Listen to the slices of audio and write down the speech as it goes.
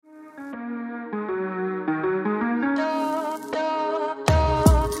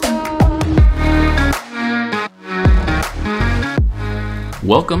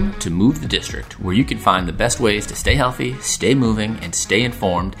Welcome to Move the District, where you can find the best ways to stay healthy, stay moving, and stay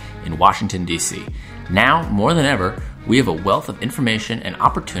informed in Washington, D.C. Now, more than ever, we have a wealth of information and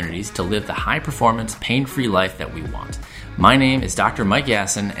opportunities to live the high-performance, pain-free life that we want. My name is Dr. Mike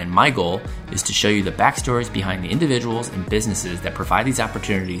Yassin, and my goal is to show you the backstories behind the individuals and businesses that provide these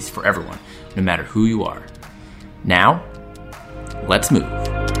opportunities for everyone, no matter who you are. Now, let's move.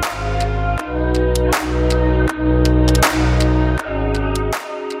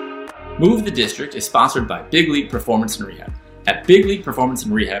 Move the District is sponsored by Big League Performance and Rehab. At Big League Performance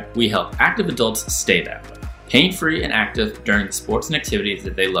and Rehab, we help active adults stay that way, pain-free and active during the sports and activities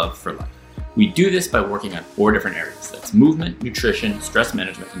that they love for life. We do this by working on 4 different areas. That's movement, nutrition, stress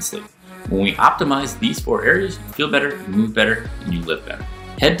management, and sleep. When we optimize these 4 areas, you feel better, you move better, and you live better.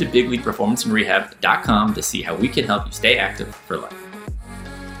 Head to bigleagueperformanceandrehab.com to see how we can help you stay active for life.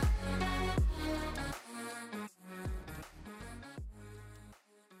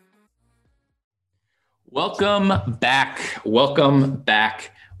 Welcome back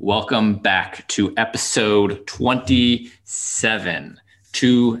to episode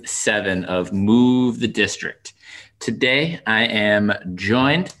 27 of Move the District. Today, I am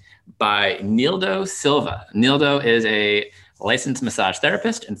joined by Nildo Silva. Nildo is a licensed massage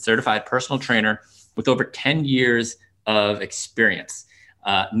therapist and certified personal trainer with over 10 years of experience.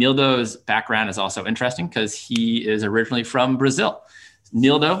 Nildo's background is also interesting because he is originally from Brazil.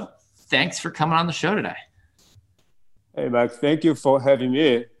 Nildo, thanks for coming on the show today. Hey, Max, thank you for having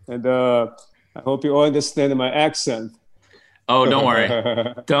me. And I hope you all understand my accent. Oh, don't worry.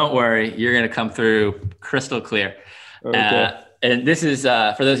 Don't worry. You're going to come through crystal clear. Okay. And this is,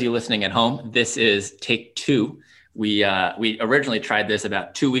 for those of you listening at home, this is take 2. We originally tried this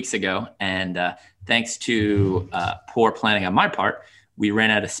about 2 weeks ago. And thanks to poor planning on my part, we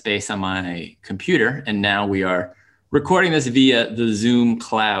ran out of space on my computer. And now we are recording this via the Zoom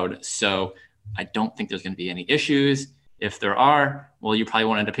cloud. So I don't think there's going to be any issues. If there are, well, you probably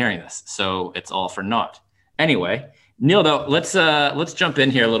won't end up hearing this. So it's all for naught. Anyway, Nildo, let's jump in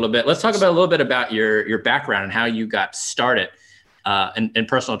here a little bit. Let's talk about a little bit about your background and how you got started in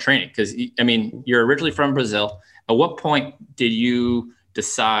personal training. Because, I mean, you're originally from Brazil. At what point did you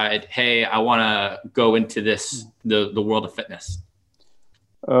decide, hey, I want to go into the world of fitness?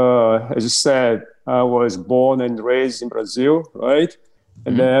 As you said, I was born and raised in Brazil, right?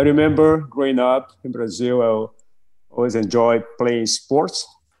 And then I remember growing up in Brazil, I always enjoyed playing sports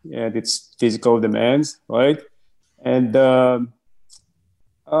and its physical demands, right? And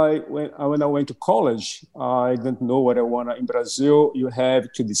when I went to college, I didn't know what I wanted. In Brazil, you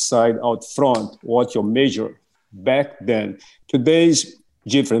have to decide out front what your major back then. Today's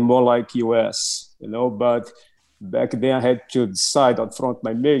different, more like US, but back then I had to decide out front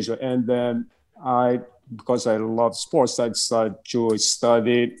my major. And then because I love sports, I decided to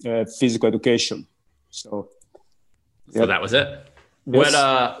study physical education. So that was it. Yes.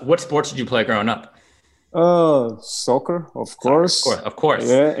 What sports did you play growing up? Soccer, of course. Of course.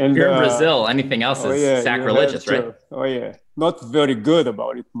 Yeah, and you're in Brazil. Anything else is sacrilegious, right? Oh yeah, not very good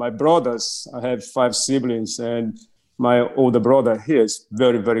about it. My brothers, I have 5 siblings, and my older brother, he is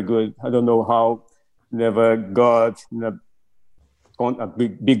very, very good. I don't know how, never got a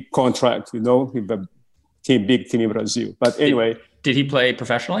big contract, with a big team in Brazil. But anyway, did he play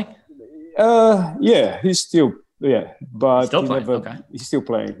professionally? Yeah, he's still. Yeah, but he's still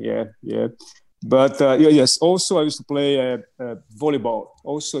playing. Yeah. But yes, also I used to play volleyball.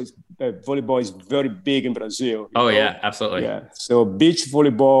 Also, volleyball is very big in Brazil. Yeah, absolutely. Yeah, so beach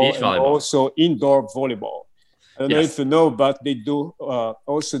volleyball. And also indoor volleyball. I don't know if you know, but they do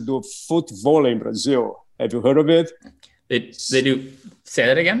also do foot volley in Brazil. Have you heard of it? They do. Say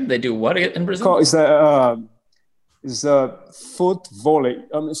that again. They do what in Brazil? It's a foot volley.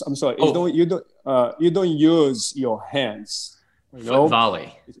 I'm sorry. You don't use your hands. Foot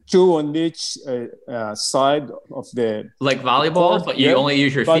volley. 2 on each side of the like volleyball, court, but you only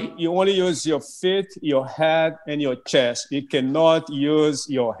use your feet. You only use your feet, your head, and your chest. You cannot use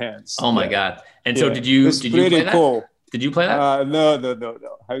your hands. Oh my God! And so did you play that? Cool. Did you play that? No.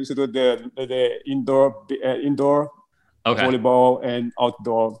 I used to do the indoor volleyball and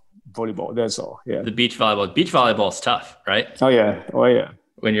outdoor volleyball. That's all. Yeah. The beach volleyball. Beach volleyball is tough, right? Oh yeah.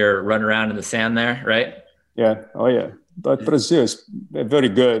 When you're running around in the sand there, right? Yeah. Oh yeah. But Brazil is very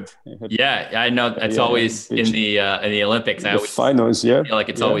good. Yeah, I know. It's always in the Olympics. The finals, feel like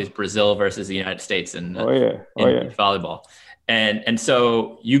it's always Brazil versus the United States in volleyball. And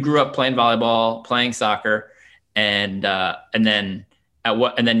so you grew up playing volleyball, playing soccer, and then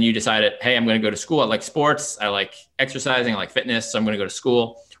you decided, hey, I'm going to go to school. I like sports. I like exercising. I like fitness. So I'm going to go to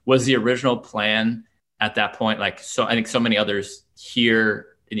school. Was the original plan at that point, I think so many others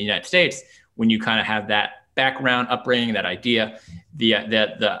here in the United States, when you kind of have that background, upbringing, that idea,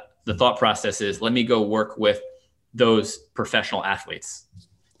 the thought process is, let me go work with those professional athletes.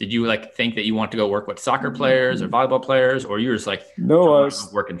 Did you like think that you want to go work with soccer players or volleyball players, or you were just like, no, I want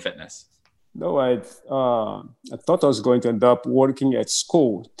to work in fitness? No, I thought I was going to end up working at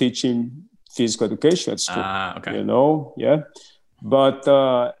school, teaching physical education at school. Okay. You know, yeah. But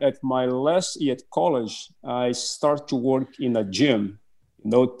at my last year at college, I started to work in a gym,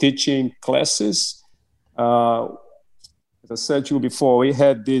 teaching classes. As I said to you before, we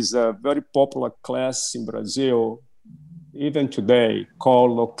had this very popular class in Brazil, even today,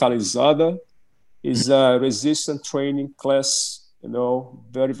 called Localizada. It's a resistance training class,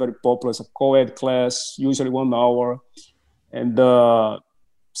 very, very popular. It's a co-ed class, usually 1 hour. And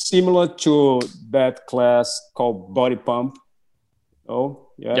similar to that class called Body Pump.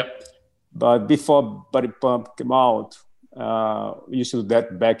 Yeah. Yep. But before Body Pump came out, we used to do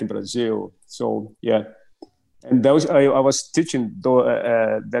that back in Brazil. So, yeah. And I was teaching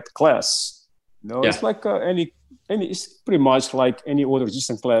that class. It's like it's pretty much like any other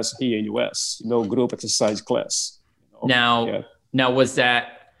resistance class here in US, group exercise class. Now was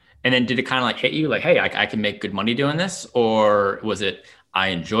that, and then did it kind of like hit you like, hey, I can make good money doing this? Or was it, I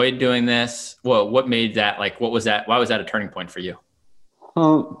enjoyed doing this? Well, what made that, like, what was that? Why was that a turning point for you?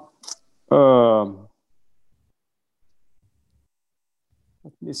 I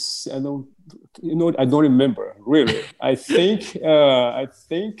don't remember really. I think at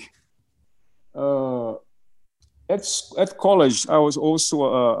college I was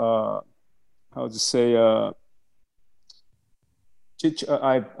also teacher.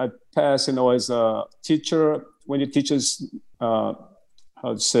 I passed as a teacher. When you teachers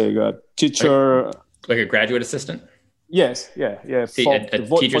teacher, like a graduate assistant. Yes, yeah. For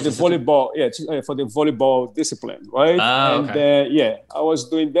the volleyball, for the volleyball discipline, right? Okay. I was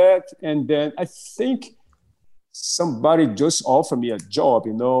doing that, and then I think somebody just offered me a job,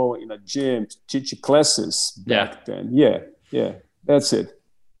 in a gym to teach classes back then. Yeah, that's it.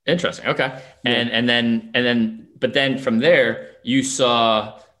 Interesting. Okay, but then from there you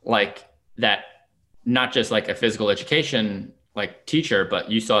saw like that, not just like a physical education like teacher, but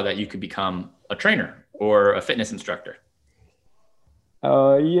you saw that you could become a trainer or a fitness instructor.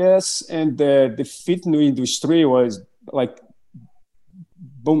 Yes, and the fitness industry was like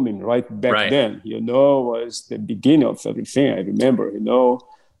booming back then. Was the beginning of everything. I remember, and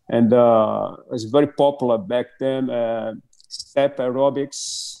it was very popular back then. Step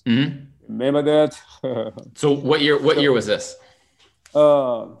aerobics. Mm-hmm. Remember that? So what year was this?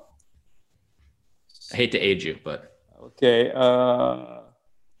 I hate to age you, but okay.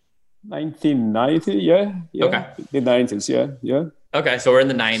 1990, yeah. Okay. The 90s, yeah. Okay, so we're in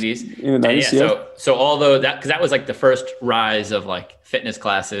the 90s. In the 90s, yeah. So although because that was like the first rise of like fitness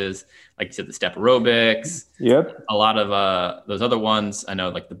classes, like you said, the step aerobics. Yep. A lot of those other ones, I know,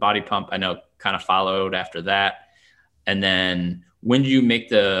 like the body pump, I know kind of followed after that. And then when did you make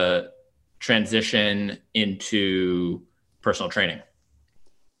the transition into personal training?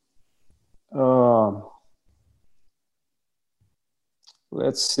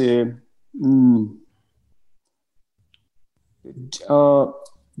 Let's see.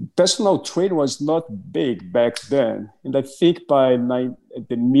 Personal training was not big back then, and I think by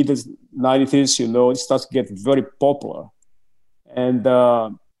the mid 90s, it starts to get very popular, and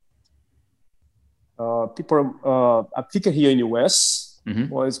people, I think here in US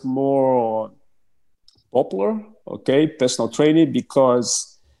was more popular. Okay, personal training,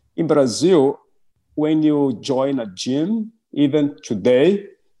 because in Brazil, when you join a gym, even today,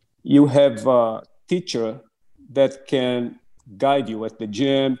 you have a teacher that can guide you at the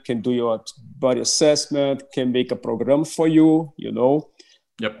gym, can do your body assessment, can make a program for you,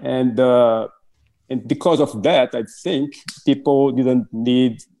 Yep. And because of that, I think people didn't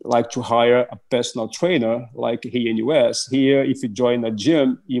need to hire a personal trainer like here in US. Here, if you join a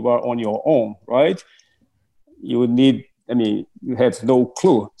gym, you are on your own, right? You have no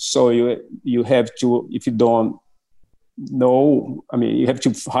clue. So you have to, if you don't know, you have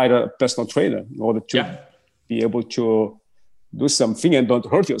to hire a personal trainer in order to be able to do something and don't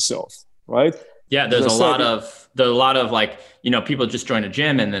hurt yourself, right? Yeah, there's a lot of like, people just join a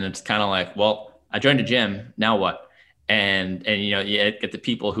gym and then it's kind of like, well, I joined a gym, now what? And you get the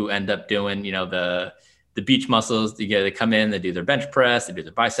people who end up doing, the beach muscles. They come in, they do their bench press, they do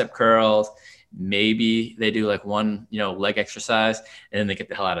their bicep curls, maybe they do like one, leg exercise, and then they get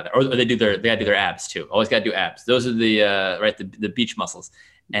the hell out of there. Or they gotta do their abs too. Always gotta do abs. Those are the beach muscles.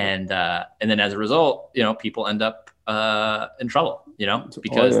 And then as a result, people end up in trouble,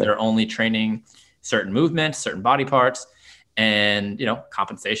 because they're only training certain movements, certain body parts. and,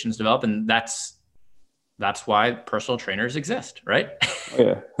 compensations develop. And that's why personal trainers exist, right?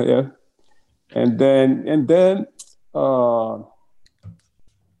 Yeah. Yeah. And then,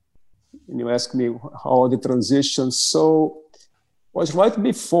 you ask me how the transition. So was right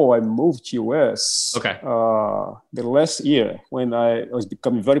before I moved to US. Okay. The last year when I was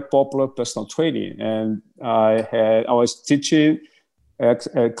becoming very popular personal training, and I was teaching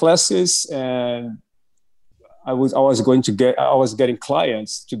classes, and I was getting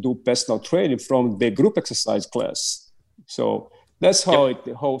clients to do personal training from the group exercise class. So that's how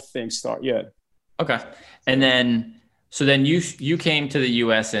the whole thing started. Yeah. Okay. And then you came to the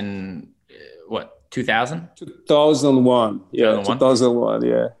US in what, 2000? 2001. Yeah. 2001.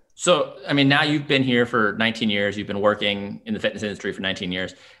 Yeah. So, I mean, now you've been here for 19 years. You've been working in the fitness industry for 19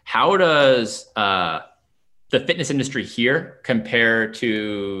 years. How does the fitness industry here compare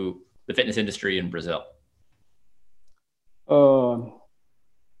to the fitness industry in Brazil?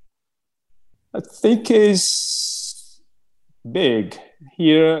 I think it's big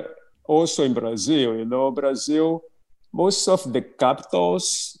here. Also in Brazil, Brazil, most of the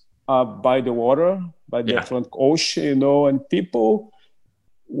capitals are by the water, by the Atlantic Ocean, and people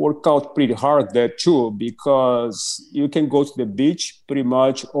work out pretty hard there too, because you can go to the beach pretty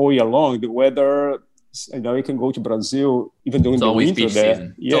much all year long. The weather, you can go to Brazil even during the winter there.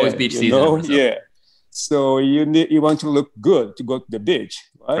 Season. Yeah, it's always beach season. Yeah. So you want to look good to go to the beach,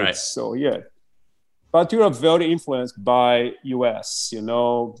 right? So yeah. But you are very influenced by US,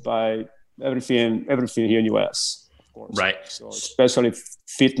 by everything here in US, of course. Right. So especially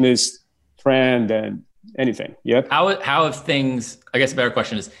fitness trend and anything. Yeah. How have things, I guess a better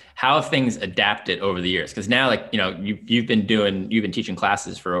question is, how have things adapted over the years? Because now, you've been teaching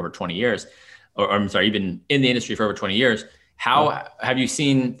classes for over 20 years, or I'm sorry, you've been in the industry for over 20 years. How have you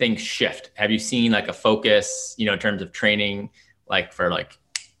seen things shift? Have you seen a focus, in terms of training, for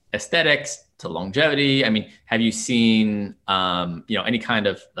aesthetics to longevity? I mean, have you seen, any kind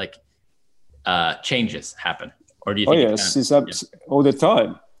of changes happen? Or do you think it's all the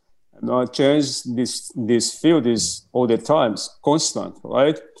time. Change this field is all the time, it's constant,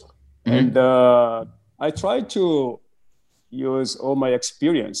 right? Mm-hmm. And I try to use all my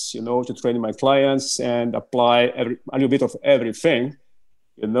experience, to train my clients and apply a little bit of everything,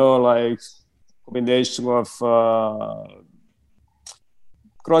 combination of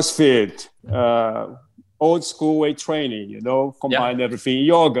CrossFit, old school weight training, combine everything,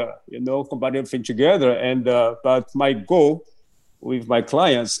 yoga, combine everything together. And but my goal with my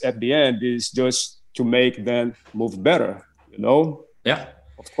clients at the end is just to make them move better, Yeah.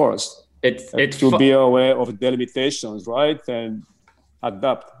 Of course. It's to be aware of the limitations, right? And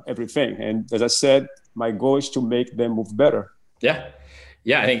adapt everything. And as I said, my goal is to make them move better. Yeah.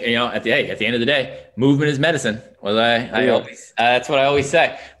 Yeah. I think, at the end of the day, movement is medicine. Well, that's what I always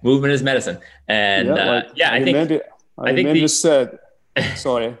say. Movement is medicine. And I think you said,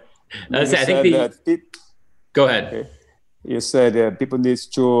 sorry. Go ahead. Okay. You said people need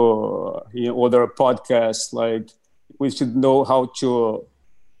to, in other podcasts, we should know how to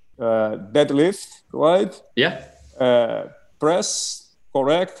deadlift, right? Yeah. Press,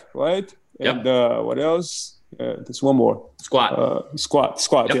 correct, right? And what else? There's one more. Squat.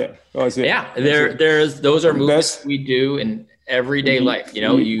 Squat. Yep. Yeah. Those are movements we do in everyday life.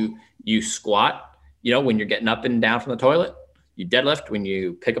 You squat, when you're getting up and down from the toilet. You deadlift when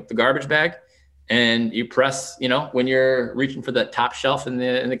you pick up the garbage bag. And you press, when you're reaching for the top shelf in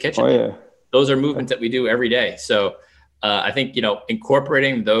the kitchen. Oh, yeah. Those are movements that we do every day. So I think,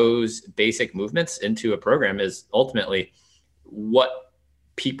 incorporating those basic movements into a program is ultimately what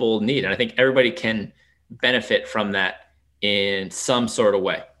people need. And I think everybody can benefit from that in some sort of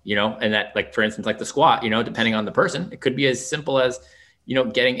way, and that, for instance, the squat, depending on the person, it could be as simple as,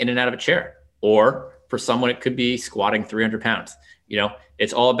 getting in and out of a chair, or for someone, it could be squatting 300 pounds.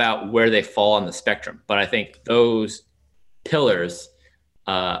 It's all about where they fall on the spectrum. But I think those pillars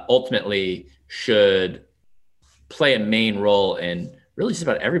ultimately should play a main role in really just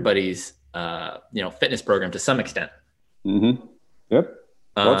about everybody's, fitness program to some extent. Mm-hmm. Yep.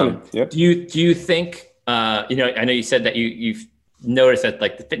 Totally. Yep. Do you think, I know you said that you've noticed that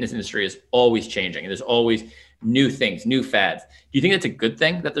the fitness industry is always changing, and there's always new things, new fads. Do you think it's a good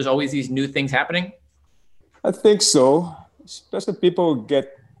thing that there's always these new things happening? I think so. Especially people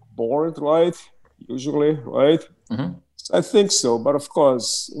get bored, right? Usually, right? Mm-hmm. I think so. But of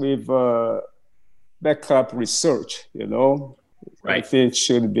course, with backup research, right. I think it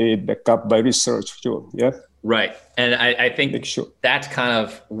should be backed up by research too. Yeah. Right. And I think that's kind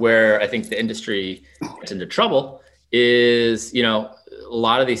of where I think the industry gets into trouble is,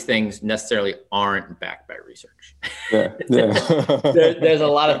 lot of these things necessarily aren't backed by research. Yeah, yeah. There's a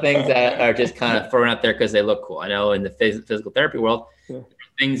lot of things that are just kind of thrown out there because they look cool. I know in the physical therapy world,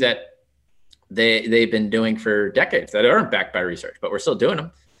 things that they've been doing for decades that aren't backed by research, but we're still doing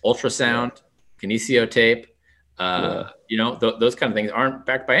them. Ultrasound, kinesio tape, those kind of things aren't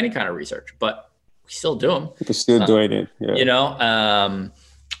backed by any kind of research, but we still do them. People still doing it. Yeah.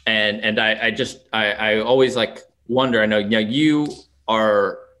 And I always like wonder. I know you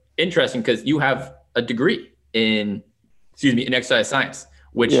are interesting because you have a degree in exercise science,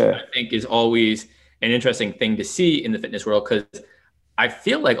 which I think is always an interesting thing to see in the fitness world, because I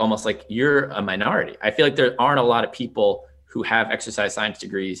feel like almost like you're a minority. I feel like there aren't a lot of people who have exercise science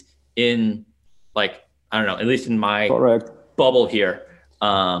degrees in, like, I don't know, at least in my bubble here.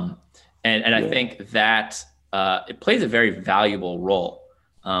 And I think that it plays a very valuable role.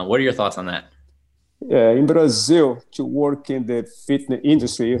 What are your thoughts on that? Yeah, in Brazil, to work in the fitness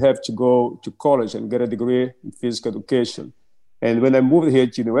industry, you have to go to college and get a degree in physical education. And when I moved here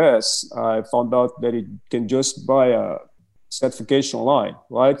to the US, I found out that you can just buy a certification online,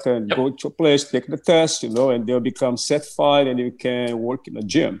 right? And go to a place, take the test, and they'll become certified and you can work in a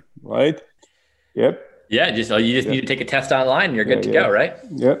gym, right? Yep. Yeah, you just need to take a test online and you're good to go, right?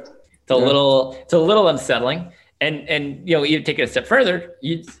 Yep. It's a little unsettling. And you take it a step further,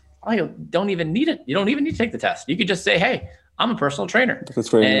 you don't even need it. You don't even need to take the test. You could just say, "Hey, I'm a personal trainer,"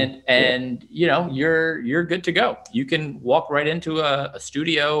 and you're good to go. You can walk right into a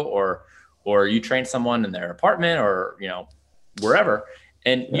studio or you train someone in their apartment or wherever,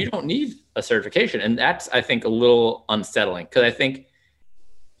 and you don't need a certification. And that's, I think, a little unsettling, because I think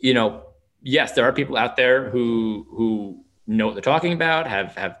yes, there are people out there who know what they're talking about,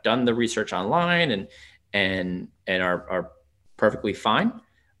 have done the research online and are perfectly fine.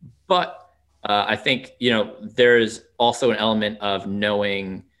 But I think, there's also an element of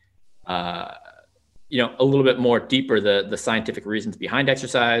knowing, a little bit more deeper, the scientific reasons behind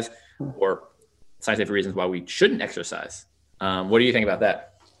exercise, or scientific reasons why we shouldn't exercise. What do you think about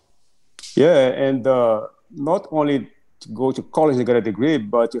that? Yeah. And not only to go to college and get a degree,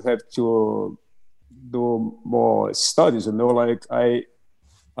 but you have to do more studies. Like I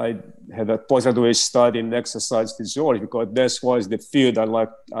had a postgraduate study in exercise physiology, because that was the field I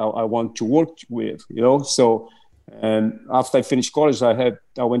want to work with, So, and after I finished college,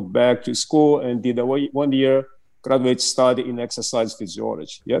 I went back to school and did a 1 year graduate study in exercise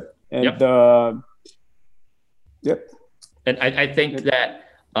physiology. Yep. And And I think that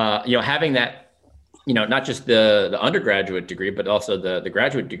having that, not just the undergraduate degree, but also the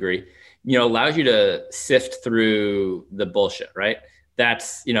graduate degree, allows you to sift through the bullshit, right?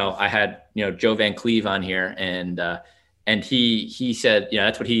 That's, I had, Joe Van Cleve on here, and he said,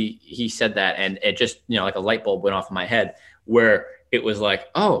 that's what he said that. And it just, like a light bulb went off in my head, where it was like,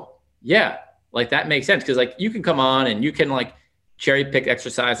 oh yeah, like that makes sense. Cause like you can come on and you can like cherry pick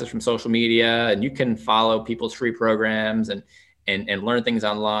exercises from social media, and you can follow people's free programs and learn things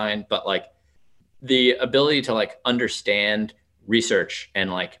online. But like the ability to like understand research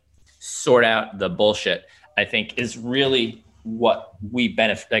and like sort out the bullshit, I think is really what we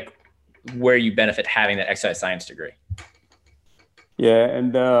benefit, like where you benefit having that exercise science degree. Yeah.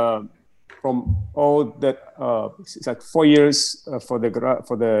 And from all that, it's like 4 years for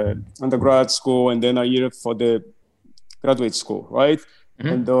the undergrad school, and then a year for the graduate school, right? Mm-hmm.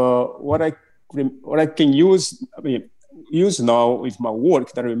 And what I can use now with my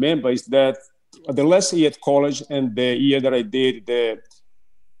work that I remember is that the last year at college and the year that I did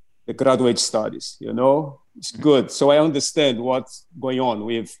the graduate studies, it's good. So I understand what's going on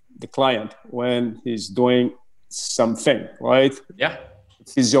with the client when he's doing something, right? Yeah.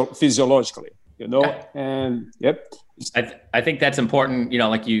 Physiologically, and yep. I think that's important.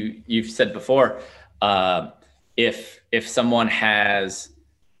 Like you've said before, if someone has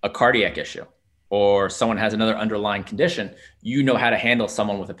a cardiac issue or someone has another underlying condition, how to handle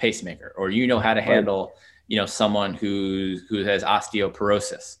someone with a pacemaker, or how to handle, someone who has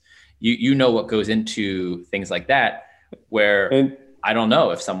osteoporosis. You know what goes into things like that, where I don't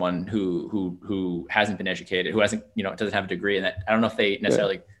know if someone who hasn't been educated, who hasn't, doesn't have a degree in that, I don't know if they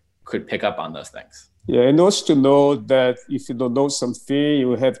necessarily could pick up on those things. Yeah. And also to know that if you don't know something,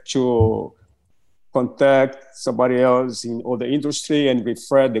 you have to contact somebody else in other industry and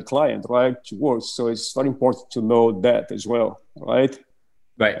refer the client, right, to work. So it's very important to know that as well, right?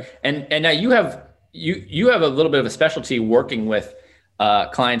 Right. And now you have a little bit of a specialty working with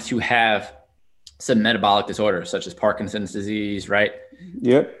clients who have some metabolic disorders, such as Parkinson's disease, right?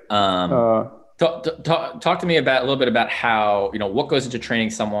 Yeah. Talk to me a little bit about how, what goes into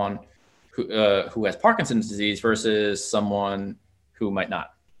training someone who has Parkinson's disease versus someone who might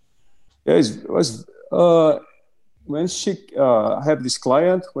not? Yes, it was when she I have this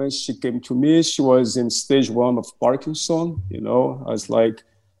client. When she came to me, she was in stage 1 of Parkinson. I was like,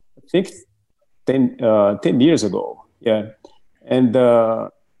 I think 10 years ago. Yeah, and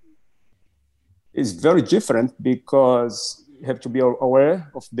it's very different because you have to be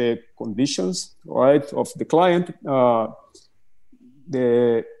aware of the conditions, right, of the client.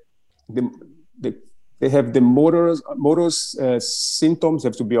 The, the, the They have the motor symptoms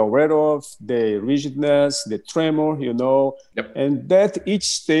have to be aware of, the rigidness, the tremor, Yep. and that each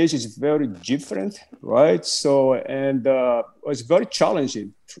stage is very different, right? So, and it's very challenging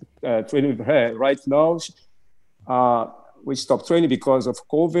training with her. Right now, we stopped training because of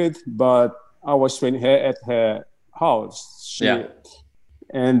COVID, but I was training her at her house.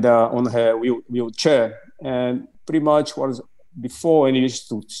 And on her wheelchair, and pretty much was before and used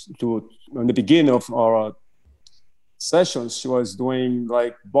to in the beginning of our sessions, she was doing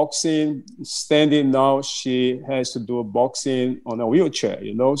like boxing, standing. Now she has to do boxing on a wheelchair,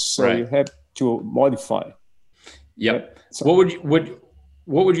 so Right. you have to modify. Yep. So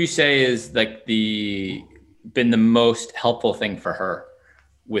what would you say is like been the most helpful thing for her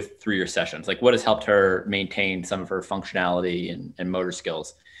through your sessions? Like what has helped her maintain some of her functionality and motor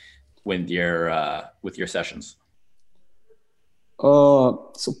skills with your sessions?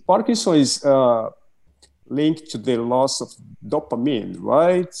 So Parkinson is linked to the loss of dopamine,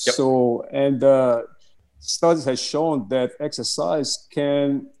 right? Yep. So, and studies have shown that exercise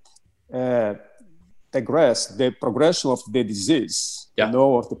can aggress the progression of the disease,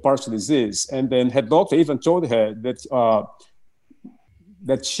 of the Parkinson disease. And then her doctor even told her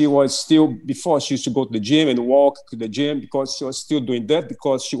that she was still, before she used to go to the gym and walk to the gym because she was still doing that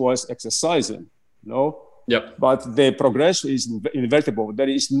because she was exercising, Yep. But the progression is inevitable. That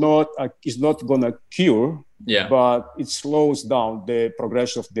is not going to cure, but it slows down the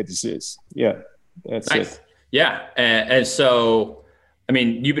progression of the disease. Yeah, that's nice. It. Yeah, and so, I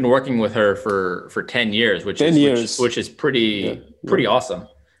mean, you've been working with her for 10 years, which is pretty awesome.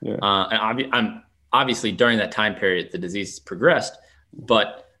 Yeah. And I'm obviously during that time period, the disease progressed.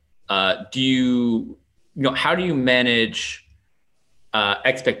 But how do you manage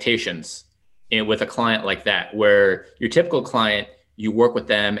expectations with a client like that, where your typical client, you work with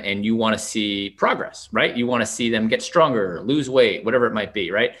them and you want to see progress, right? You want to see them get stronger, lose weight, whatever it might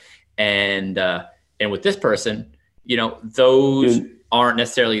be, right? And with this person, those aren't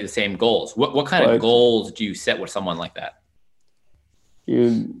necessarily the same goals. What kind of goals do you set with someone like that?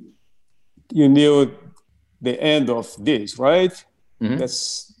 You knew the end of this, right? Mm-hmm.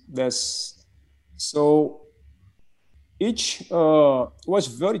 That's so. Each was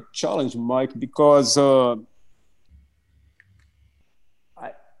very challenging, Mike, because in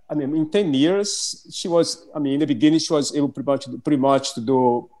 10 years, she was, in the beginning, she was able pretty much to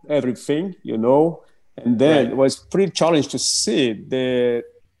do everything, and then it was pretty challenging to see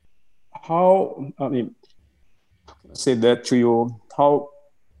how can I say that to you, how,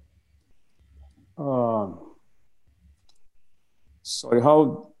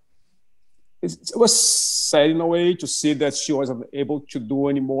 it was sad in a way to see that she wasn't able to do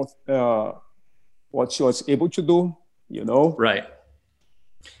anymore what she was able to do, Right.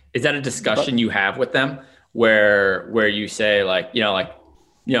 Is that a discussion you have with them where you say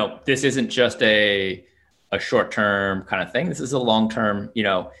this isn't just a short-term kind of thing. This is a long-term,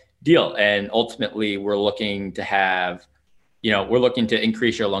 deal. And ultimately we're looking to have, we're looking to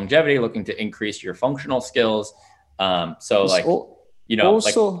increase your longevity, looking to increase your functional skills. They're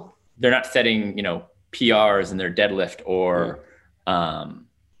not setting, PRs in their deadlift or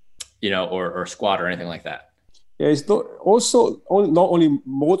squat or anything like that. Yeah, it's not only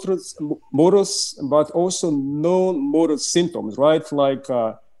motors, but also non-motor symptoms, right? Like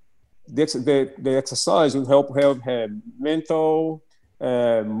the exercise will help have mental,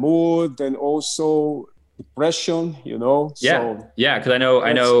 mood, and also depression. Because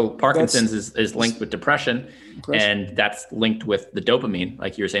I know Parkinson's is linked with depression, and that's linked with the dopamine,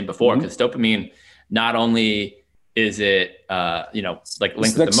 like you were saying before, because dopamine not only is it linked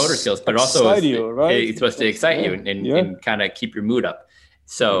with the motor skills, but also it's supposed to excite you and kind of keep your mood up.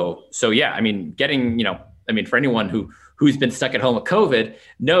 So getting for anyone who's been stuck at home with COVID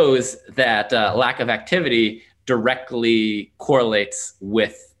knows that lack of activity directly correlates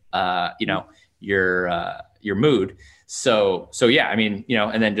with your mood. So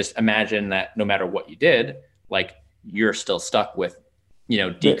and then just imagine that no matter what you did, like you're still stuck with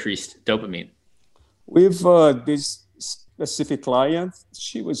decreased dopamine. With this specific client,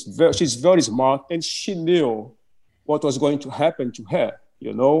 she's very smart, and she knew what was going to happen to her,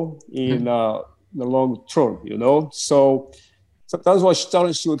 in the long term, sometimes was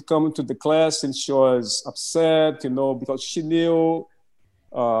challenged. She would come to the class and she was upset, because she knew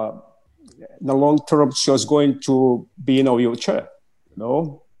in the long term she was going to be in a wheelchair,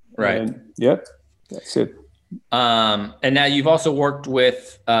 Right. And yeah, that's it. And now you've also worked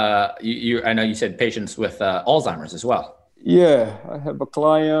with, I know you said patients with Alzheimer's as well. Yeah, I have a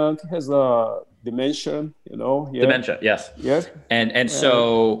client who has a dementia, Yeah. Dementia, yes. Yeah. And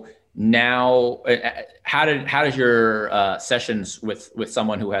so now, how does your sessions with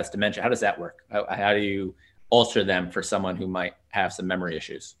someone who has dementia, how does that work? How do you alter them for someone who might have some memory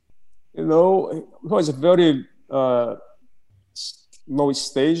issues? It was a very low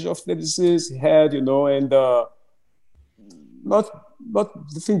stage of the disease he had, and not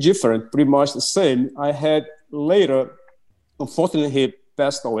nothing different, pretty much the same. I had later, unfortunately, he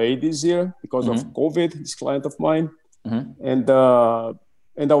passed away this year because of COVID, this client of mine. And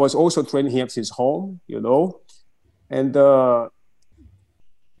I was also training him at his home, and there are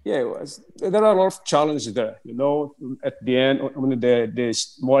a lot of challenges there, at the end, when the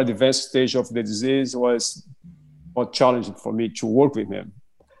more advanced stage of the disease was more challenging for me to work with him.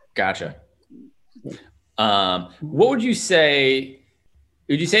 Gotcha. What would you say?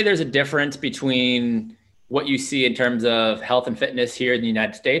 Would you say there's a difference between what you see in terms of health and fitness here in the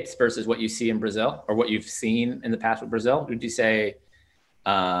United States versus what you see in Brazil, or what you've seen in the past with Brazil? Would you say,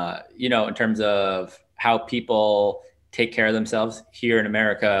 in terms of how people take care of themselves here in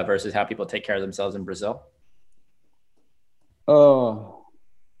America versus how people take care of themselves in Brazil?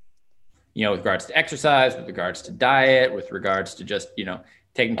 With regards to exercise, with regards to diet, with regards to just,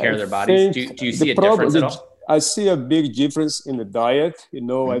 taking care of their bodies. Do you see a difference at all? I see a big difference in the diet.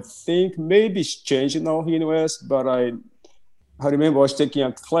 I think maybe it's changing now here in the US, but I remember I was taking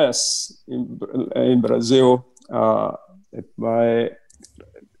a class in Brazil.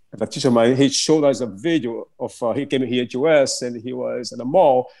 The teacher of mine, he showed us a video of, he came here to US and he was in a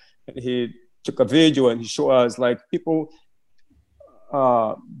mall and he took a video and he showed us like people,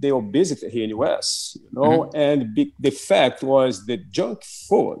 they obesity here in the US, and the fact was the junk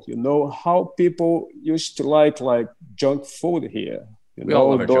food, how people used to like junk food here, we all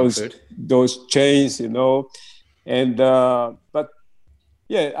love junk food. Those chains, and, but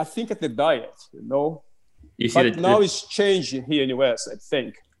yeah, I think at the diet, you see now it's changing here in the US, I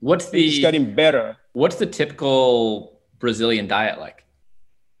think. It's getting better. What's the typical Brazilian diet like?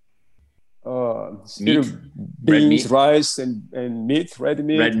 Meat, beans, rice, and meat, red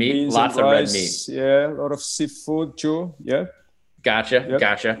meat. Red meat, beans lots of red meat. Yeah, a lot of seafood too. Yeah.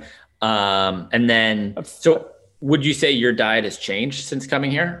 Gotcha. And then, so would you say your diet has changed since coming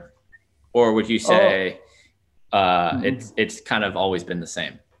here, or would you say it's kind of always been the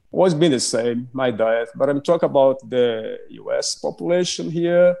same? Always been the same, my diet. But I'm talking about the U.S. population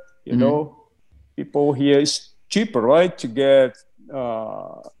here. People here, it's cheaper, right, to get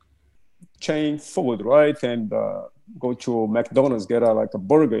chain food, right, and go to McDonald's, get a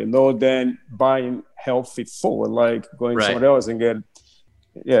burger, than buying healthy food, like going somewhere else and get.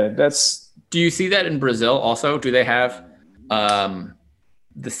 Yeah, that's. Do you see that in Brazil also? Do they have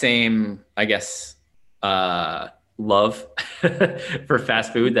the same, I guess, love for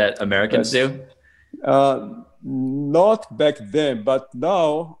fast food that Americans do? Not back then, but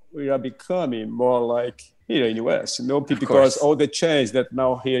now we are becoming more like here in the US, because all the chains that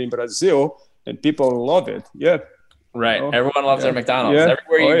now here in Brazil, and people love it. Yeah. Right. Everyone loves their McDonald's. Yeah.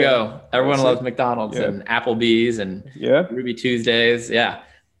 Everywhere you go, everyone loves McDonald's and Applebee's and Ruby Tuesdays. Yeah.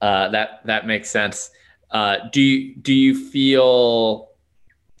 That makes sense. Do you feel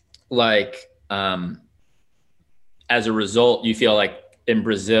like, as a result, you feel like in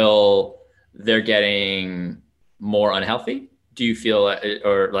Brazil, they're getting more unhealthy? Do you feel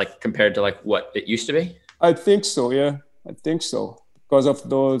or compared to what it used to be? I think so. Yeah, I think so. Because of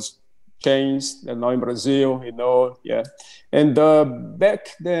those chains that now in Brazil, yeah. And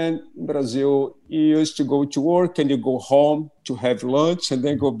back then in Brazil, you used to go to work and you go home to have lunch and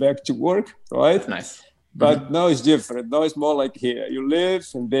then go back to work, right? That's nice. But now it's different. Now it's more like here. You live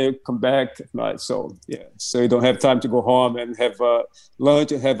and then come back at night. So, yeah. So you don't have time to go home and have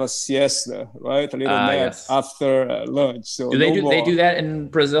lunch and have a siesta, right? A little nap after lunch. So they do that in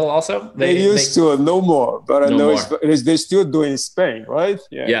Brazil also? They used to, no more. But I know they're still doing in Spain, right?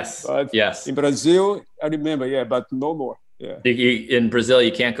 Yeah. Yes. But yes. In Brazil, I remember, but no more. Yeah. In Brazil,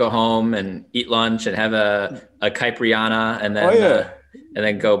 you can't go home and eat lunch and have a caipirinha and then... and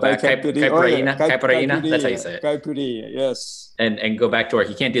then go back, caipirinha, that's how you say it. Caipirinha, yes. And go back to work.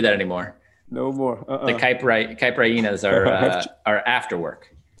 You can't do that anymore. No more. The caipirinhas are after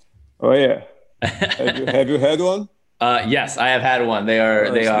work. Oh yeah. Have you had one? Yes, I have had one. They are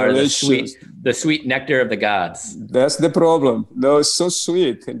the The sweet nectar of the gods. That's the problem. No, it's so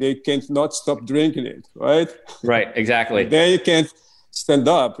sweet, and they can't not stop drinking it, right? Right, exactly. And then you can't stand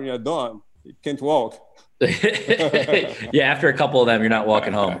up when you're done. You can't walk. Yeah, after a couple of them, you're not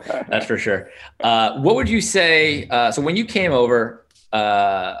walking home. That's for sure. What would you say? So when you came over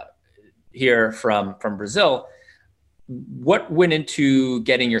here from Brazil, what went into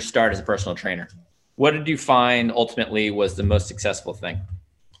getting your start as a personal trainer? What did you find ultimately was the most successful thing?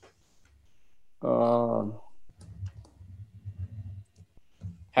 Uh,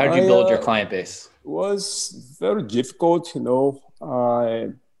 How did you build your client base? Was very difficult, you know.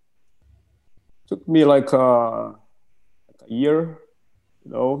 Took me like a year,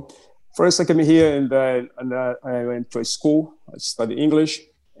 you know. First, I came here and I went to a school. I studied English,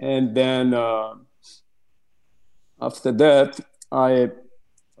 and then after that, I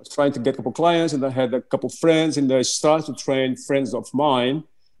was trying to get a couple clients, and I had a couple friends, and I started to train friends of mine.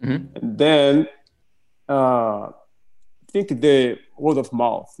 Mm-hmm. And then I think the word of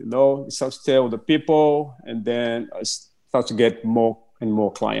mouth, you know, you start to tell the people, and then I start to get more and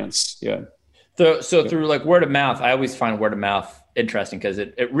more clients. Yeah. So through like word of mouth, I always find word of mouth interesting because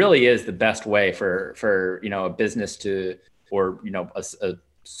it really is the best way for you know, a business to, or you know, a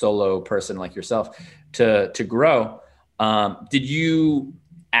solo person like yourself to grow. Did you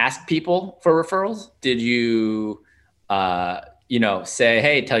ask people for referrals? Did you you know, say,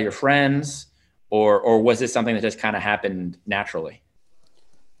 hey, tell your friends, or was this something that just kind of happened naturally?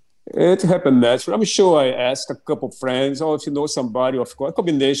 It happened naturally. I'm sure I asked a couple of friends, or if you know somebody, of course, a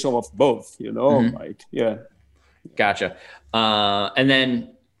combination of both, you know, mm-hmm. Like, yeah. Gotcha. And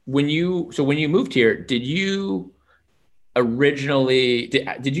then when you moved here, did you originally,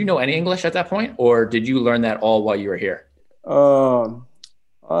 did you know any English at that point, or did you learn that all while you were here?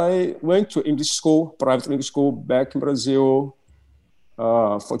 I went to English school, private English school back in Brazil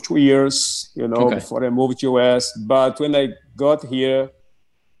for 2 years, you know, before I moved to US. But when I got here,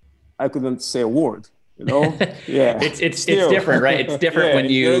 I couldn't say a word, you know? Yeah. It's different, right? It's different yeah, when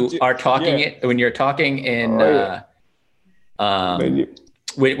you are talking when you're talking in,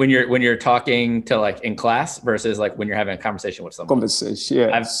 when you're talking to like in class versus like when you're having a conversation with someone. Yeah.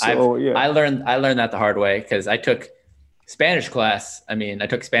 I learned that the hard way because I took Spanish class. I mean, I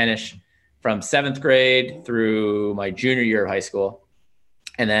took Spanish from 7th grade through my junior year of high school.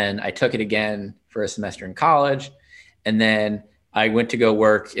 And then I took it again for a semester in college. And then I went to go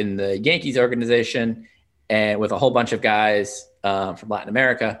work in the Yankees organization and with a whole bunch of guys from Latin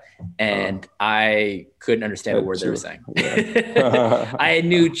America. And I couldn't understand a word they were saying. Yeah. I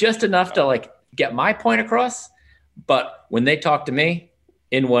knew just enough to like get my point across, but when they talked to me,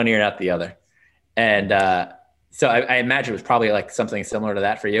 in one ear and out the other. And so I imagine it was probably like something similar to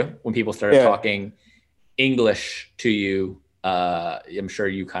that for you when people started talking English to you. I'm sure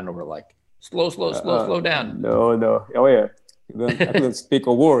you kind of were like, slow down. No. Oh yeah. I couldn't speak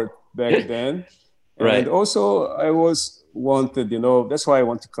a word back then. Right. And also I was wanted, you know, that's why I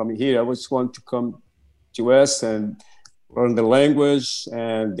want to come here. I just want to come to US and learn the language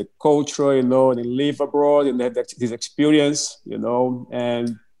and the culture, you know, and live abroad and have this experience, you know,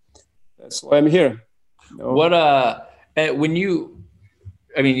 and that's why I'm here. You know? What, when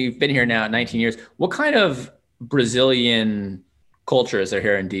you've been here now 19 years, what kind of Brazilian culture is there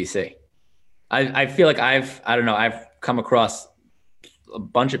here in DC? I feel like I've come across a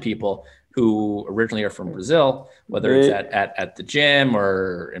bunch of people who originally are from Brazil, whether it's at the gym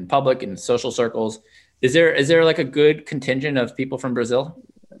or in public in social circles. Is there like a good contingent of people from Brazil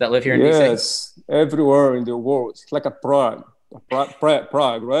that live here in DC? Yes, everywhere in the world. It's like a Prague,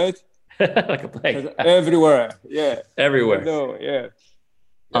 right? Like a plague. Everywhere, yeah. Everywhere. No, yeah.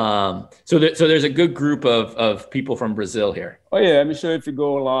 So there's a good group of people from Brazil here. Oh yeah, I'm sure if you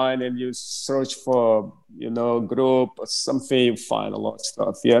go online and you search for, you know, group or something, you find a lot of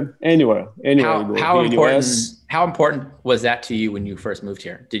stuff. Yeah. Anywhere how important was that to you when you first moved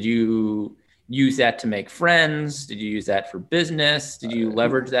here? Did you use that to make friends? Did you use that for business? Did you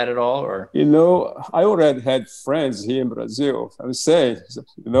leverage that at all? Or you know, I already had friends here in Brazil. I would say,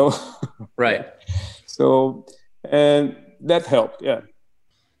 you know, right. So and that helped. Yeah.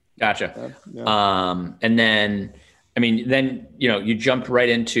 Gotcha. And then, I mean, then, you know, you jumped right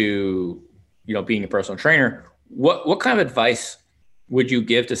into, you know, being a personal trainer. What kind of advice would you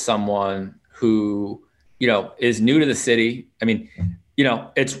give to someone who, you know, is new to the city? I mean, you know,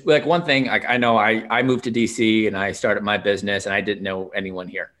 it's like one thing, like I know I moved to DC and I started my business and I didn't know anyone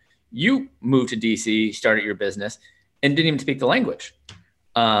here. You moved to DC, started your business and didn't even speak the language.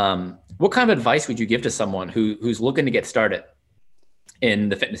 What kind of advice would you give to someone who's looking to get started in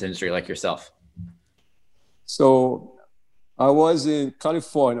the fitness industry like yourself? So I was in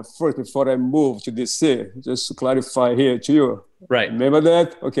California first before I moved to DC, just to clarify here to you. Right. Remember that?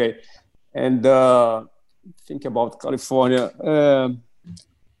 Okay. And think about California.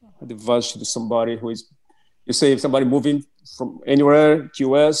 Advice to somebody who is, you say, if somebody moving from anywhere to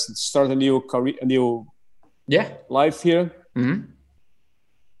US, start a new career, a new life here. Mm-hmm.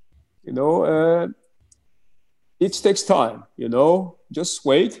 You know, it takes time, you know, just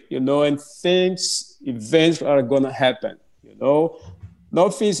wait, you know, and things eventually are going to happen, you know.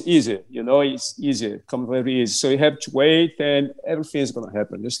 Nothing is easy, you know, it's easy, comes very easy. So you have to wait and everything is going to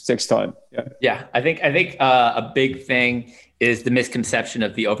happen. Just takes time. Yeah. I think a big thing is the misconception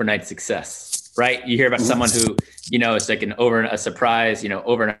of the overnight success, right? You hear about someone who, you know, it's like a surprise, you know,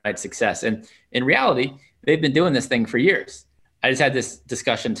 overnight success. And in reality, they've been doing this thing for years. I just had this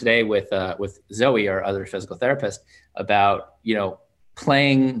discussion today with Zoe, our other physical therapist, about, you know,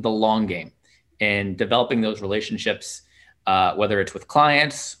 playing the long game and developing those relationships, whether it's with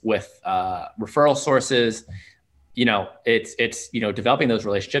clients, with referral sources. You know, it's you know, developing those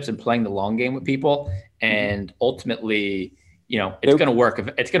relationships and playing the long game with people, and ultimately, you know, it's going to work.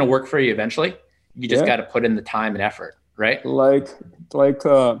 It's going to work for you eventually. You just got to put in the time and effort, right? Like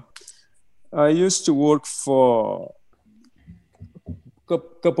I used to work for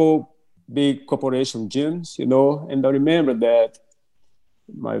couple big corporation gyms, you know, and I remember that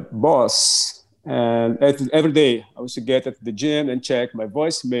my boss, and every day I used to get at the gym and check my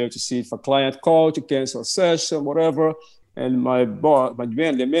voicemail to see if a client called to cancel a session, whatever. And my boss,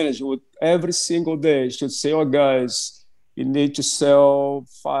 the manager, would every single day should say, "Oh, guys, you need to sell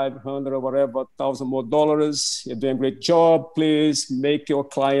 500 or whatever, $1,000 more dollars. You're doing a great job. Please make your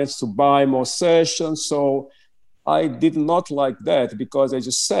clients to buy more sessions." So I did not like that because, as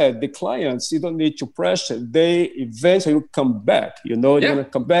you said, the clients, you don't need to pressure. They eventually will come back. You know, they're going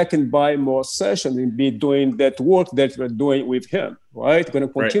to come back and buy more sessions and be doing that work that you're doing with him, right? Going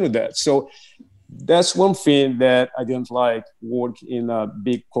to continue that. So that's one thing that I didn't like, work in a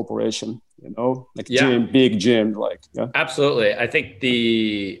big corporation, you know, like big gym, like. Yeah. Absolutely. I think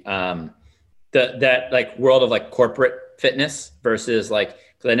that like world of like corporate fitness versus like,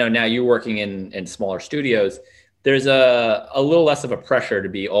 because I know now you're working in smaller studios, there's a little less of a pressure to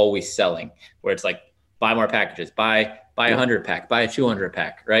be always selling, where it's like, buy more packages, buy 100 pack, buy a 200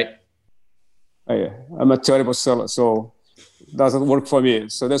 pack, right? I'm a terrible seller, so it doesn't work for me.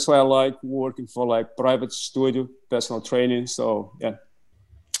 So that's why I like working for like private studio, personal training. So yeah.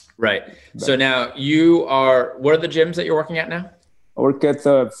 Right. So now what are the gyms that you're working at now? I work at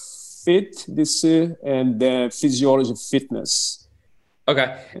Fit DC and then Physiology Fitness.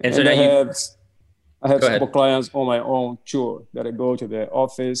 Okay. And so now I have some clients on my own too, that I go to the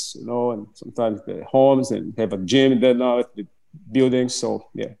office, you know, and sometimes the homes, and have a gym there now at the building. So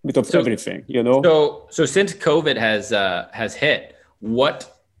yeah, a bit of everything, you know. So since COVID has hit, what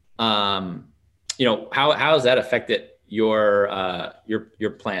you know, how has that affected your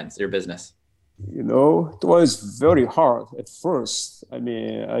plans, your business? You know, it was very hard at first. I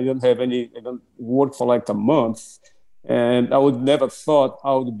mean, I don't work for like a month. And I would never thought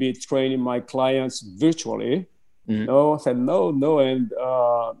I would be training my clients virtually. Mm-hmm. No, I said no, and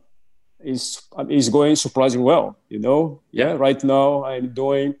it's going surprisingly well. You know, right now I'm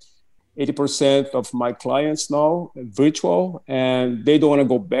doing 80% of my clients now virtual, and they don't want to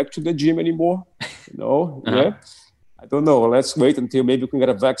go back to the gym anymore. You know, I don't know. Let's wait until maybe we can get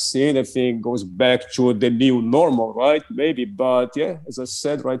a vaccine. Everything goes back to the new normal, right? Maybe, but as I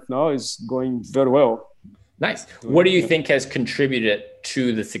said, right now it's going very well. Nice. What do you think has contributed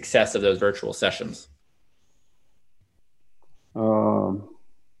to the success of those virtual sessions? You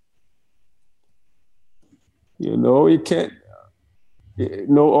know, you can't,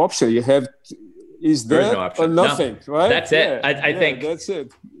 no option. You have, is there no or nothing, right? That's it. I think that's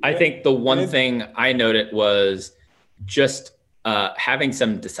it. I think the one thing I noted was just having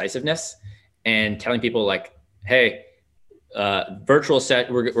some decisiveness and telling people like, hey, we're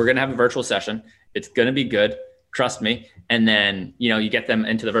going to have a virtual session. It's going to be good. Trust me. And then, you know, you get them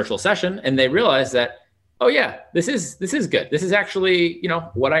into the virtual session and they realize that, oh yeah, this is good. This is actually, you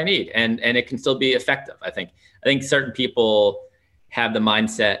know, what I need. And it can still be effective. I think certain people have the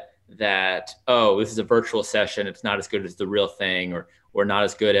mindset that, oh, this is a virtual session. It's not as good as the real thing, or not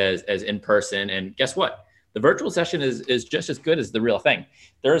as good as in person. And guess what? The virtual session is just as good as the real thing.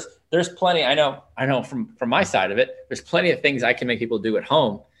 There's plenty, I know from my side of it, there's plenty of things I can make people do at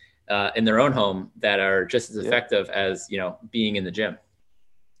home, in their own home, that are just as effective as, you know, being in the gym.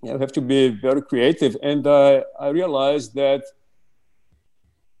 Yeah, you have to be very creative. And I realized that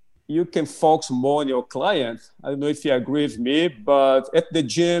you can focus more on your client. I don't know if you agree with me, but at the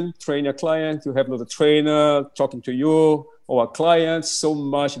gym, train your client, you have another trainer talking to you our clients, so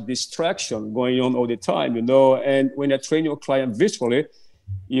much distraction going on all the time, and when you train your client visually,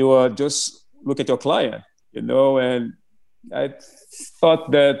 you just look at your client, and I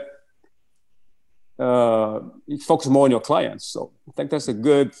thought that you focus more on your clients. So I think that's a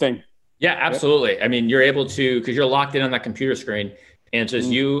good thing. Yeah, absolutely. Yeah. I mean, you're able to, because you're locked in on that computer screen and it's just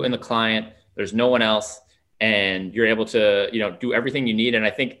you and the client, there's no one else, and you're able to, do everything you need. And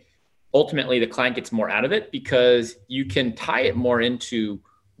I think ultimately the client gets more out of it because you can tie it more into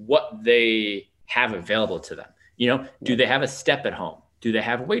what they have available to them. Do they have a step at home? Do they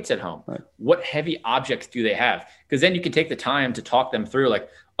have weights at home? Right. What heavy objects do they have? Because then you can take the time to talk them through like,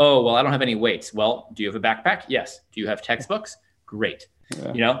 oh, well, I don't have any weights. Well, do you have a backpack? Yes. Do you have textbooks? Great.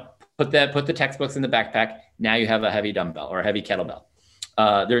 Yeah. Put the textbooks in the backpack. Now you have a heavy dumbbell or a heavy kettlebell.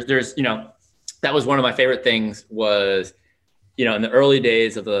 There's that was one of my favorite things was, in the early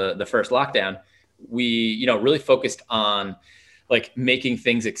days of the first lockdown, we, really focused on like making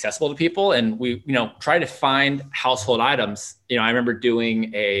things accessible to people. And we, try to find household items. I remember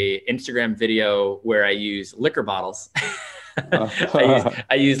doing a Instagram video where I use liquor bottles.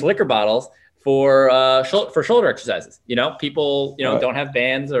 I use liquor bottles for shoulder exercises. People, don't have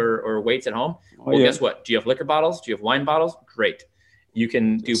bands or weights at home. Well, guess what? Do you have liquor bottles? Do you have wine bottles? Great. You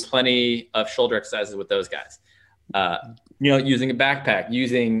can do plenty of shoulder exercises with those guys. Using a backpack,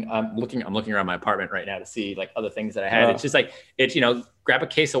 I'm looking around my apartment right now to see like other things that I had. It's just like, grab a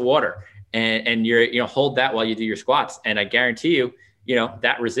case of water and you're, hold that while you do your squats. And I guarantee you,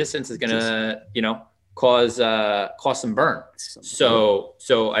 that resistance is going to, cause some burn. So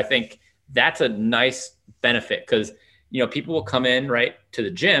I think that's a nice benefit because, people will come in right to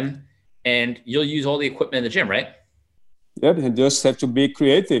the gym and you'll use all the equipment in the gym, right? Yeah, you just have to be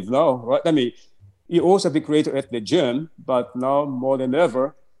creative now, right? I mean, you also be creative at the gym, but now more than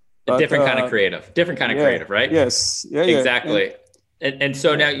ever. A different kind of creative, right? Yes. Yeah, exactly. And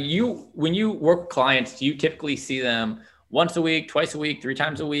so now when you work with clients, do you typically see them once a week, twice a week, 3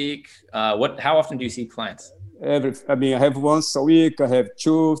 times a week? How often do you see clients? I have once a week. I have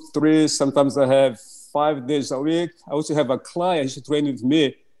 2, 3. Sometimes I have 5 days a week. I also have a client who trains with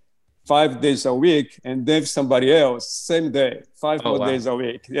me 5 days a week, and then somebody else same day, 5 more days a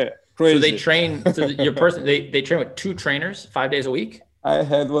week. Yeah, crazy. So they train. So your person, they train with 2 trainers 5 days a week. I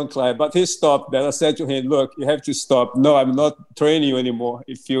had one client, but he stopped that. I said to him, "Look, you have to stop. No, I'm not training you anymore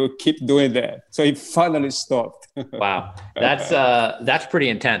if you keep doing that." So he finally stopped. Wow, that's pretty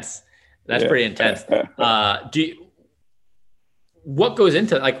intense. That's pretty intense. What goes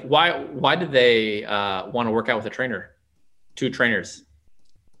into like why did they want to work out with a trainer? 2 trainers.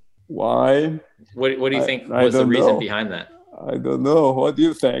 Why? What do you think was the reason behind that? I don't know. What do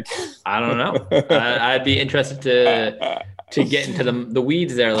you think? I don't know. I'd be interested to get into the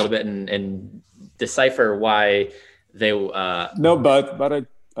weeds there a little bit and decipher why they. No, but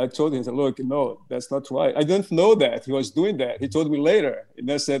I told him, look, no, that's not right. I didn't know that he was doing that. He told me later, and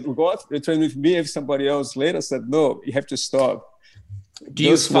I said, "What? You train with me?" If somebody else later said, "No, you have to stop."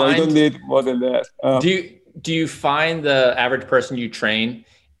 You don't need more than that. Do you find the average person you train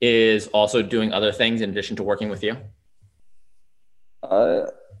is also doing other things in addition to working with you?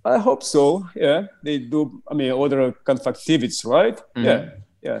 I hope so. Yeah, they do. I mean, other kind of activities, right? Mm-hmm.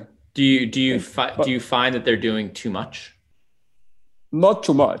 Yeah. Do you find that they're doing too much? Not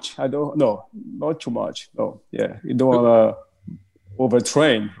too much. I don't. No, not too much. No. Yeah, you don't want to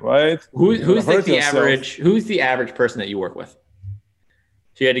overtrain, right? Who's like the average? Who's the average person that you work with?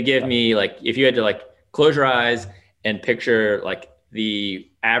 So you had to give me like, if you had to like close your eyes and picture like the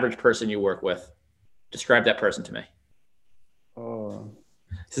average person you work with, describe that person to me.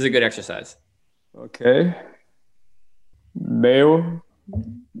 This is a good exercise. Okay. Male.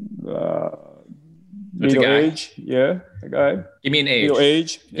 Middle age. Yeah, a guy. Give me an age. Middle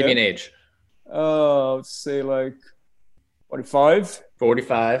age. Give me an age. Let's say like 45.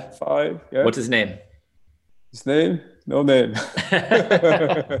 45. 5. Yeah. What's his name? His name? No name.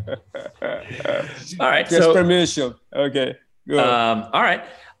 All right. Just permission. Okay. Good. All right.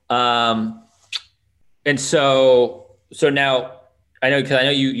 And so now I know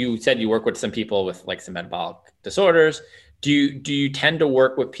you said you work with some people with like some metabolic disorders. Do you tend to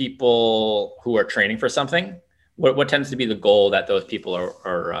work with people who are training for something? What tends to be the goal that those people are?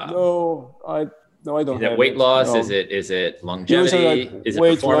 No, I don't. Is it weight loss? No. Is it longevity? Is it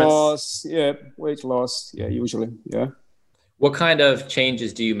weight performance? Loss? Yeah, weight loss. Yeah, usually. Yeah. What kind of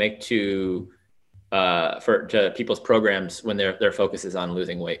changes do you make to people's programs when their focus is on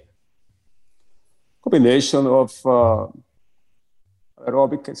losing weight? Combination of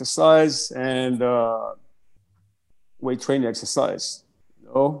aerobic exercise and weight training exercise.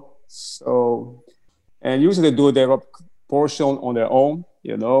 So, and usually do the portion on their own,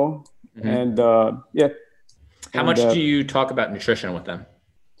 Mm-hmm. And yeah. How much do you talk about nutrition with them?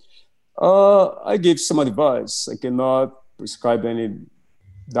 I give some advice. I cannot prescribe any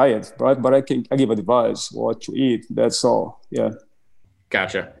diet, right? But I give advice what to eat. That's all. Yeah.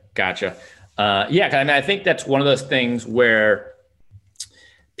 Gotcha. Yeah, I mean, I think that's one of those things where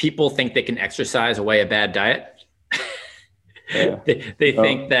people think they can exercise away a bad diet. Yeah. they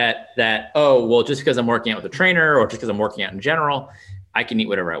think that oh, well, just because I'm working out with a trainer or just because I'm working out in general, I can eat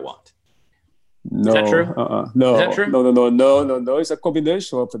whatever I want. No, is that true? No, is that true? No. It's a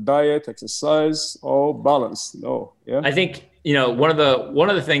combination of the diet, exercise, all balanced. No, yeah. I think one of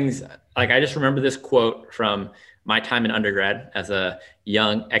the things, like, I just remember this quote from my time in undergrad as a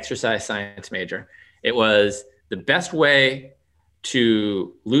young exercise science major. It was, the best way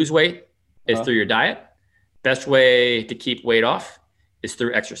to lose weight is through your diet. Best way to keep weight off is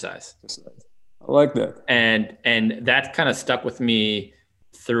through exercise. I like that. And that kind of stuck with me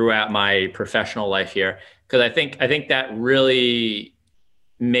throughout my professional life here, because I think that really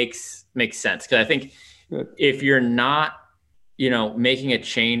makes sense. Because I think if you're not, making a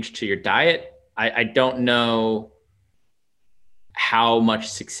change to your diet, I don't know how much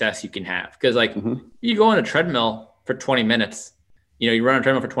success you can have. Because you go on a treadmill for 20 minutes, you run on a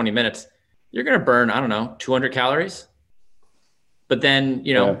treadmill for 20 minutes, you're going to burn, I don't know, 200 calories. But then,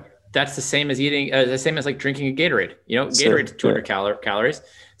 that's the same as the same as like drinking a Gatorade. Gatorade's 200 calories.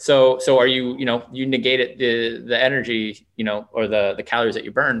 So are you, you negated the energy, or the calories that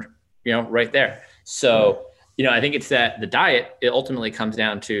you burned, right there. So, I think it's that the diet, it ultimately comes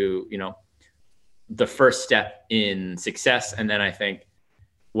down to, the first step in success. And then I think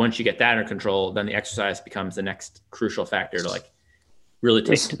once you get that under control, then the exercise becomes the next crucial factor to like really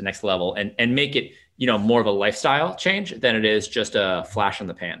take it to the next level and make it, more of a lifestyle change than it is just a flash in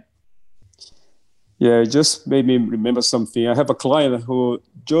the pan. Yeah, it just made me remember something. I have a client who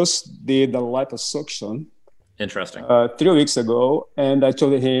just did a liposuction. Interesting. 3 weeks ago, and I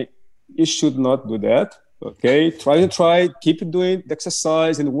told him you should not do that. Okay, try, keep doing the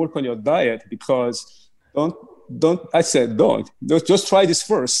exercise and work on your diet, because don't. I said don't. Just try this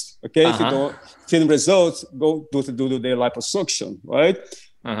first. Okay, if you don't feel results, go do the liposuction. Right?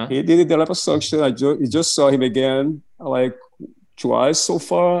 He did the liposuction. I just saw him again like twice so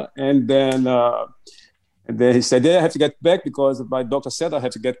far, and then he said, I have to get back because my doctor said I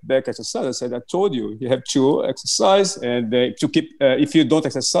have to get back exercise. I said, I told you have to exercise, and to keep. If you don't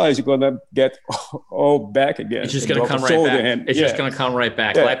exercise, you're gonna get all back again. It's just gonna come right back. It's just gonna come right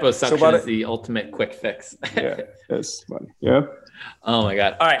back. Yeah. Liposuction is the ultimate quick fix. Yeah, that's funny. Yeah. Oh my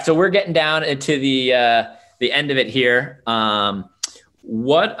God. All right, so we're getting down into the end of it here.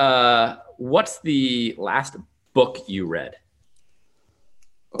 What's the last book you read?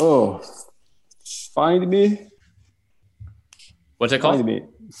 Oh, Find Me. What's it called?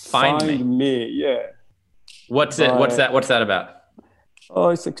 Find Me. Yeah. What's that about? Oh,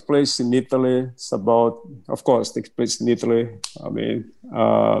 it takes place in Italy. It's about, of course, takes place in Italy. I mean,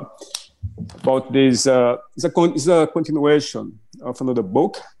 about this. It's a continuation of another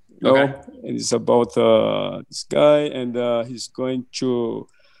book. Okay. It's about this guy, and he's going to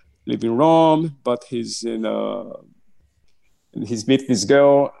live in Rome, but he's meeting this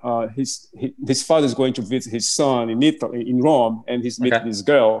girl. His father is going to visit his son in Italy, in Rome, and he's meeting this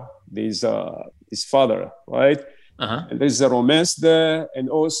girl, his father, right? And there's a romance there, and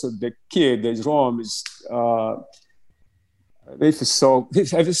also the kid, there's Rome is.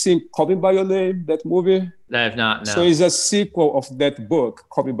 Have you seen Call Me by Your Name? That movie? I have not. No. So it's a sequel of that book,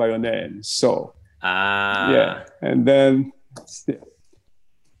 Call Me by Your Name. So yeah, and then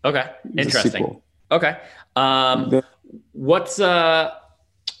okay, interesting. Okay. What's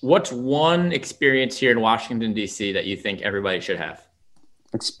one experience here in Washington, D.C. that you think everybody should have?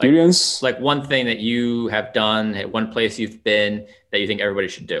 Experience? Like one thing that you have done, one place you've been that you think everybody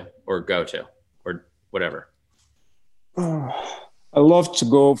should do or go to or whatever. I love to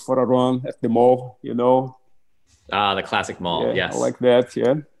go for a run at the mall, The classic mall, yeah, yes. I like that,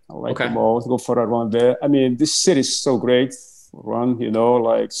 yeah. I like the mall, to go for a run there. I mean, this city is so great for run,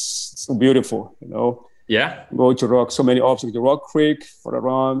 like so beautiful, Yeah. Go to so many options. The Rock Creek for a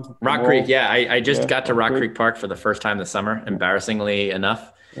run. Rock Creek, yeah. I just got to Rock Creek Park for the first time this summer, embarrassingly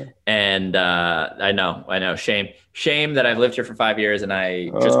enough. Yeah. And I know. Shame that I've lived here for 5 years and I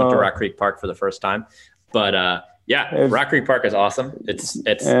just went to Rock Creek Park for the first time. But Rock Creek Park is awesome. It's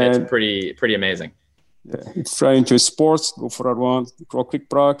pretty amazing. Yeah, if you're into sports, go for a run. Rock Creek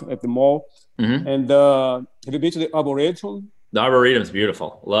Park at the mall. Mm-hmm. And have you been to the Arboretum? The Arboretum's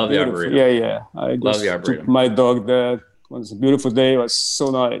beautiful. Love the Arboretum. Yeah. I love the Arboretum. Took my dog there. It was a beautiful day. It was so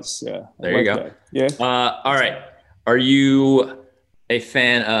nice. Yeah. There you go. That. Yeah. All right. Are you a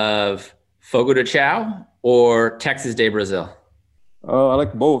fan of Fogo de Chao or Texas de Brazil? I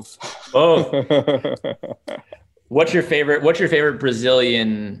like both. Both. What's your favorite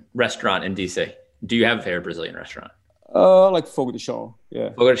Brazilian restaurant in DC? Do you have a favorite Brazilian restaurant? I like Fogo de Chao. Yeah.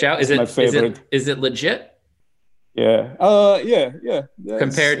 Fogo de Chao? Is it my favorite? Is it legit? Yeah. Yeah.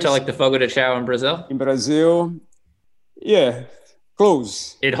 Compared to like the Fogo de Chao in Brazil? In Brazil, yeah.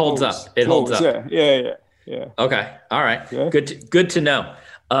 Close. It holds up. It holds up. Yeah. Okay. All right. Yeah. Good to know.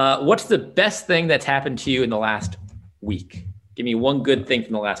 What's the best thing that's happened to you in the last week? Give me one good thing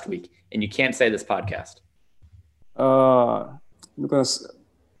from the last week, and you can't say this podcast. Because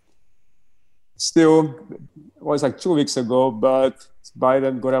still, it was like 2 weeks ago, but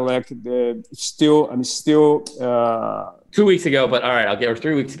Biden got elected. I'm still. 2 weeks ago, but all right, or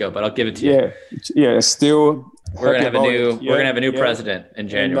 3 weeks ago, but I'll give it to you. Yeah. Still, we're gonna have a new president in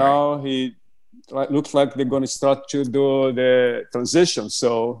January. And now looks like they're going to start to do the transition.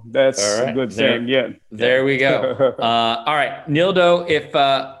 So that's a good thing. There we go. All right, Nildo, if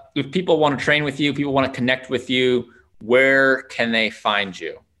people want to train with you, people want to connect with you, where can they find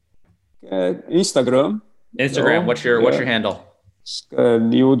you? Instagram. What's your handle?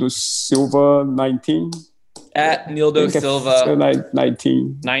 Nildo Silva 19. At Nildo Silva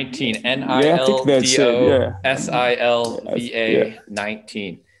 19. NILDO SILVA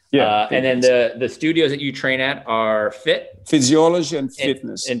 19. And then the studios that you train at are Physiology and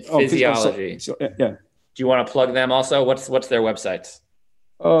Fitness. And Physiology. Yeah. Do you want to plug them also? What's their websites?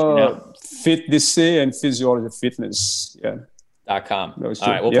 FitDC and Physiology Fitness. Yeah. .com. All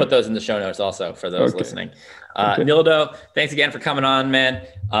right, we'll put those in the show notes also for those listening. Nildo, thanks again for coming on, man.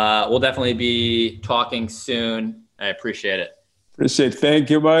 We'll definitely be talking soon. I appreciate it. Thank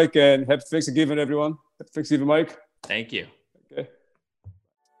you, Mike, and happy Thanksgiving, everyone. Happy Thanksgiving, Mike. Thank you. Okay.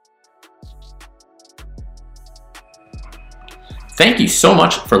 Thank you so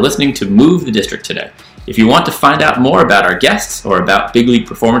much for listening to Move the District today. If you want to find out more about our guests or about Big League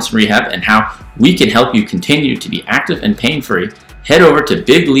Performance Rehab and how we can help you continue to be active and pain-free, head over to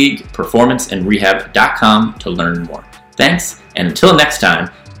bigleagueperformanceandrehab.com to learn more. Thanks, and until next time,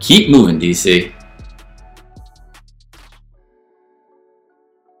 keep moving, DC.